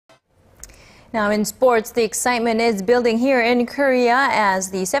Now in sports, the excitement is building here in Korea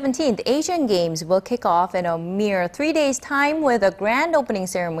as the 17th Asian Games will kick off in a mere 3 days' time with a grand opening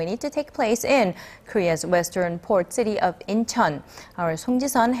ceremony to take place in Korea's western port city of Incheon. Our Song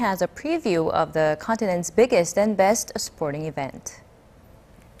Ji-sun has a preview of the continent's biggest and best sporting event.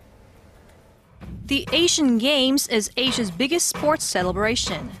 The Asian Games is Asia's biggest sports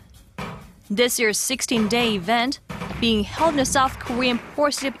celebration. This year's 16-day event, being held in the South Korean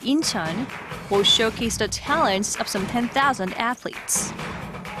port city of Incheon, will showcase the talents of some 10,000 athletes.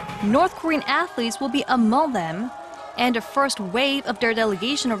 North Korean athletes will be among them, and the first wave of their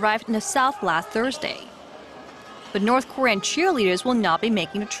delegation arrived in the South last Thursday. But North Korean cheerleaders will not be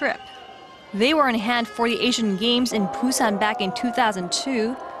making the trip. They were on hand for the Asian Games in Busan back in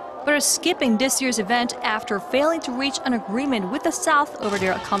 2002, but are skipping this year's event after failing to reach an agreement with the South over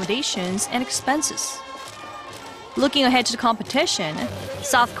their accommodations and expenses. Looking ahead to the competition,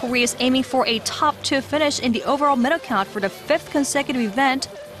 South Korea is aiming for a top-2 finish in the overall medal count for the 5th consecutive event,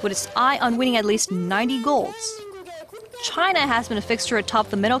 with its eye on winning at least 90 golds. China has been a fixture atop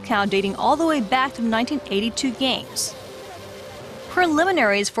the medal count dating all the way back to the 1982 Games.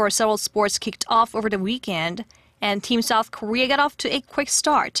 Preliminaries for several sports kicked off over the weekend, and Team South Korea got off to a quick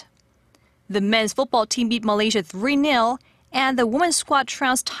start. The men's football team beat Malaysia 3-0, and the women's squad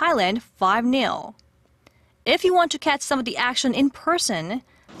trounced Thailand 5-0. If you want to catch some of the action in person,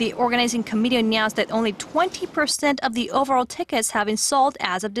 the organizing committee announced that only 20% of the overall tickets have been sold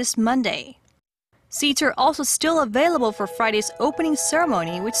as of this Monday. Seats are also still available for Friday's opening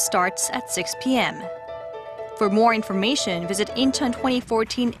ceremony, which starts at 6 p.m. For more information, visit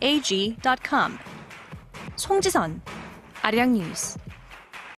incheon2014ag.com. 송지선, 아리랑 뉴스.